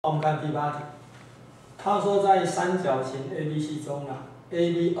我们看第8题，他说在三角形 ABC 中啊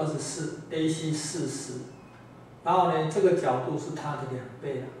 ，AB 24，AC 40，然后呢，这个角度是它的2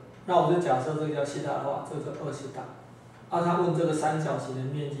倍啊。那我就假设这个叫西塔的话，这个叫2西塔。啊，他问这个三角形的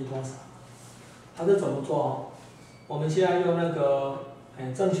面积多少？他是怎么做哦？我们现在用那个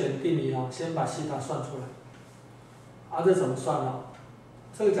正弦定理哦，先把西塔算出来。啊，这怎么算呢？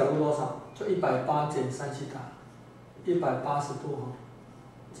这个角度多少？就180减3西塔，180度哦。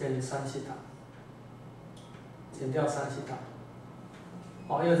减3西塔，减掉3西塔，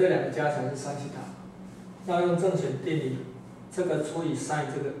因为这2个加起来是3西塔，要用正弦定理，这个除以 sin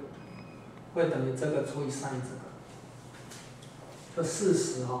这个，会等于这个除以 sin 这个，就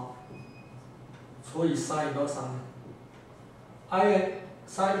40除以 sin 多少呢？因为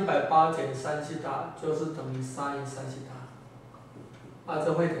sin 180减3西塔就是等于 sin 3西塔，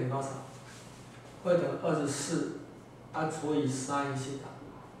这会等于多少？会等于24，除以 sin 西塔。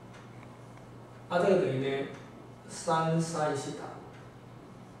这个等于呢，3 sin 西塔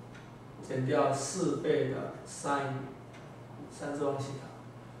减掉4倍的 sin 3次方西塔，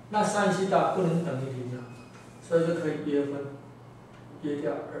那 sin 西塔不能等于0啊，所以就可以约分，约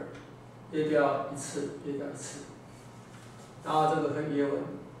掉2，约掉1次，约掉1次，然后这个可以约分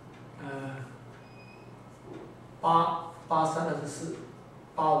，8 3 24，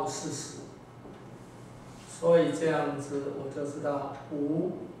 8 5 40，所以这样子我就知道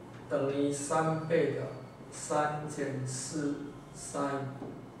5。等于3倍的3减4 sin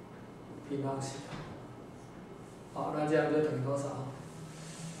平方西塔。好，那这样就等于多少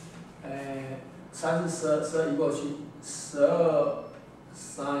？3是12，12移过去，12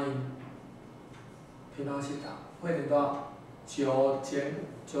 sin 平方西塔会等于多少？9减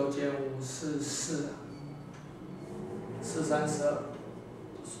5是4，4 32，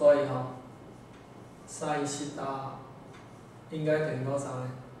所以sin 西塔应该等于多少呢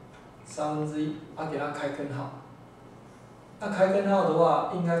？1/3，给它开根号。那开根号的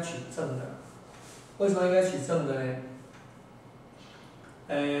话，应该取正的。为什么应该取正的呢？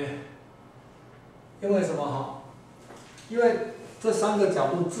因为什么因为这3个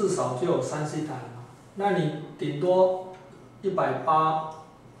角度至少就有3西塔了嘛。那你顶多180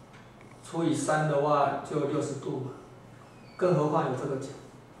除以3的话，就60度嘛。更何况有这个角，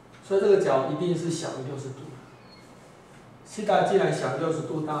所以这个角一定是小于60度。西塔既然小于60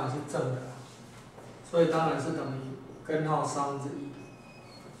度，当然是正的，所以当然是等于根号1/3。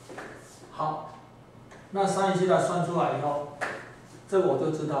好，那sin西塔算出来以后，这个我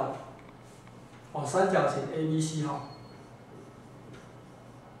就知道了。三角形 ABC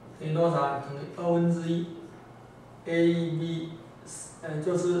等于多少？等于1/2 AB，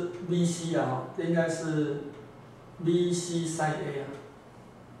 就是 BC 啊，这应该是 BC sin A 啊。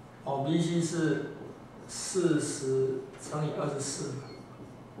BC 是40乘以24，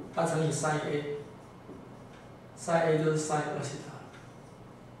乘以 sin A，sin A 就是 sin 2西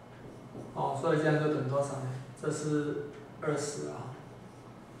塔，所以这样就等于多少呢？这是20啊，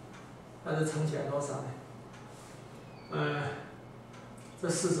那就乘起来多少呢？这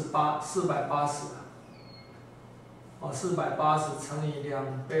480啊，480乘以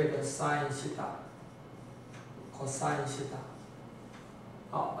2倍的 sin 西塔 ，cos 西塔，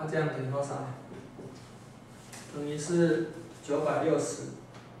好，这样等于多少呢？等于是960，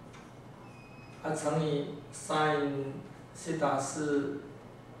乘以 sin 西塔是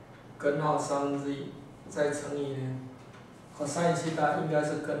根号1/3，再乘以呢 cos 西塔应该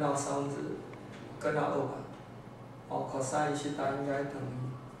是根号1/3，根号2吧。cos 西塔应该等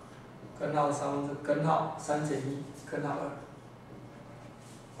于根号1/3，根号3减1，根号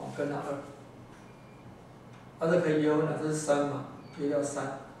2。根号2。这可以约分了，这是3嘛，约掉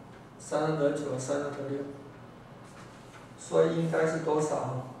3，3得9，3得6。所以应该是多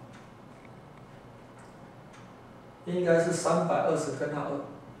少？应该是320根号2，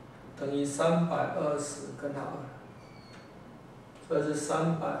等于320根号2，所以是320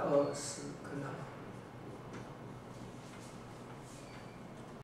根号2。